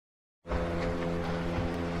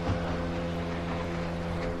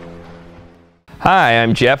Hi,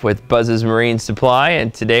 I'm Jeff with Buzz's Marine Supply,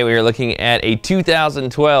 and today we are looking at a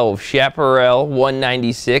 2012 Chaparral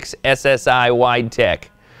 196 SSI Wide Tech.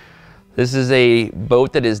 This is a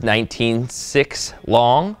boat that is 19.6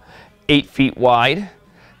 long, 8 feet wide,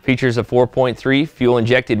 features a 4.3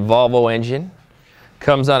 fuel-injected Volvo engine,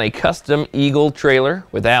 comes on a custom Eagle trailer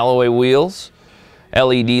with alloy wheels,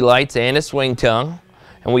 LED lights, and a swing tongue,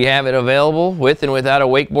 and we have it available with and without a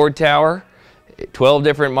wakeboard tower. 12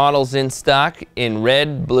 different models in stock in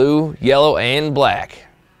red, blue, yellow, and black.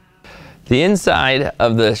 The inside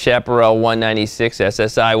of the Chaparral 196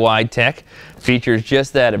 SSI Wide Tech features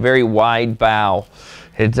just that, a very wide bow.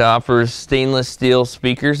 It offers stainless steel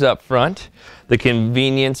speakers up front. The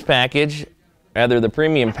convenience package, rather the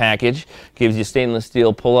premium package, gives you stainless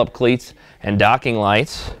steel pull-up cleats and docking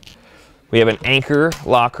lights. We have an anchor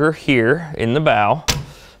locker here in the bow,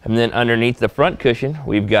 and then underneath the front cushion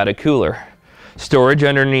we've got a cooler. Storage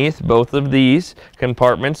underneath both of these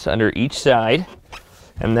compartments under each side,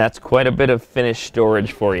 and that's quite a bit of finished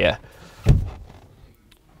storage for you.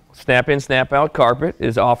 Snap-in, snap-out carpet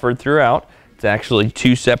is offered throughout. It's actually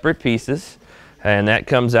 2 separate pieces, and that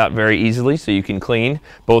comes out very easily, so you can clean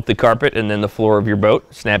both the carpet and then the floor of your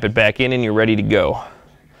boat. Snap it back in and you're ready to go.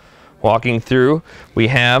 Walking through, we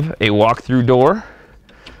have a walk-through door,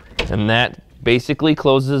 and that basically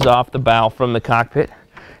closes off the bow from the cockpit.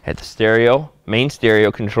 At the main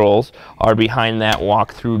stereo controls are behind that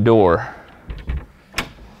walk-through door.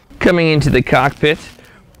 Coming into the cockpit,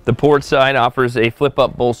 the port side offers a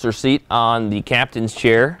flip-up bolster seat on the captain's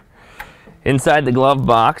chair. Inside the glove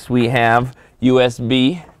box we have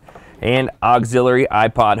USB and auxiliary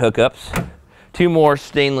iPod hookups. 2 more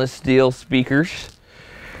stainless steel speakers.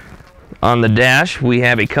 On the dash we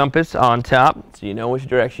have a compass on top so you know which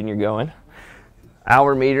direction you're going.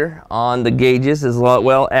 Hour meter on the gauges, as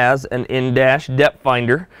well as an in-dash depth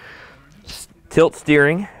finder. Tilt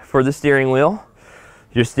steering for the steering wheel.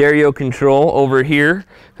 Your stereo control over here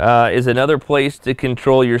is another place to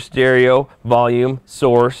control your stereo volume,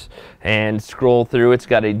 source, and scroll through. It's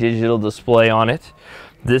got a digital display on it.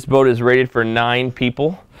 This boat is rated for 9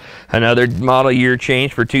 people. Another model year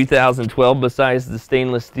change for 2012, besides the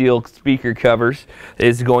stainless steel speaker covers,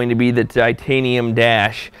 is going to be the titanium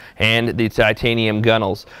dash and the titanium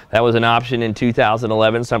gunnels. That was an option in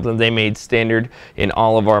 2011, something they made standard in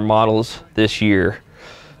all of our models this year.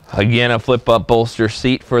 Again, a flip-up bolster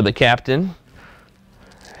seat for the captain.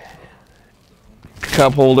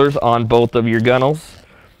 Cup holders on both of your gunnels.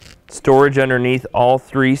 Storage underneath all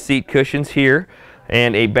 3 seat cushions here,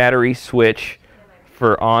 and a battery switch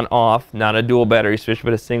for on-off, not a dual battery switch,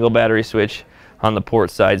 but a single battery switch on the port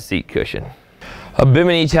side seat cushion. A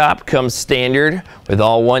bimini top comes standard with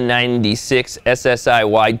all 196 SSI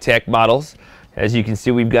Wide Tech models. As you can see,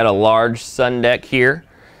 we've got a large sun deck here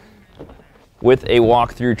with a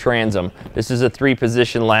walk-through transom. This is a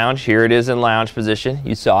 3-position lounge. Here it is in lounge position.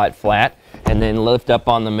 You saw it flat, and then lift up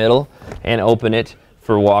on the middle and open it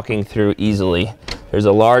for walking through easily. There's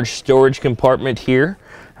a large storage compartment here,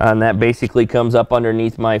 and that basically comes up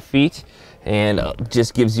underneath my feet and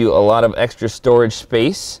just gives you a lot of extra storage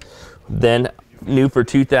space. Then, new for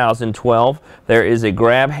 2012, there is a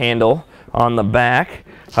grab handle on the back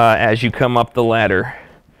as you come up the ladder.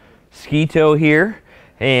 Ski tow here,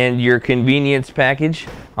 and your convenience package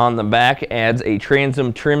on the back adds a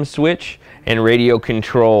transom trim switch and radio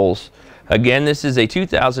controls. Again, this is a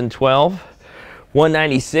 2012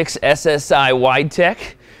 196 SSI Wide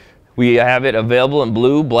Tech. We have it available in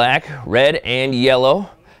blue, black, red, and yellow.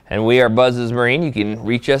 And we are Buzz's Marine. You can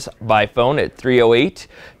reach us by phone at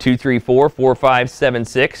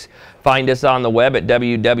 308-234-4576. Find us on the web at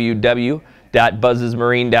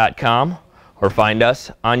www.buzzesmarine.com or find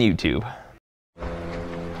us on YouTube.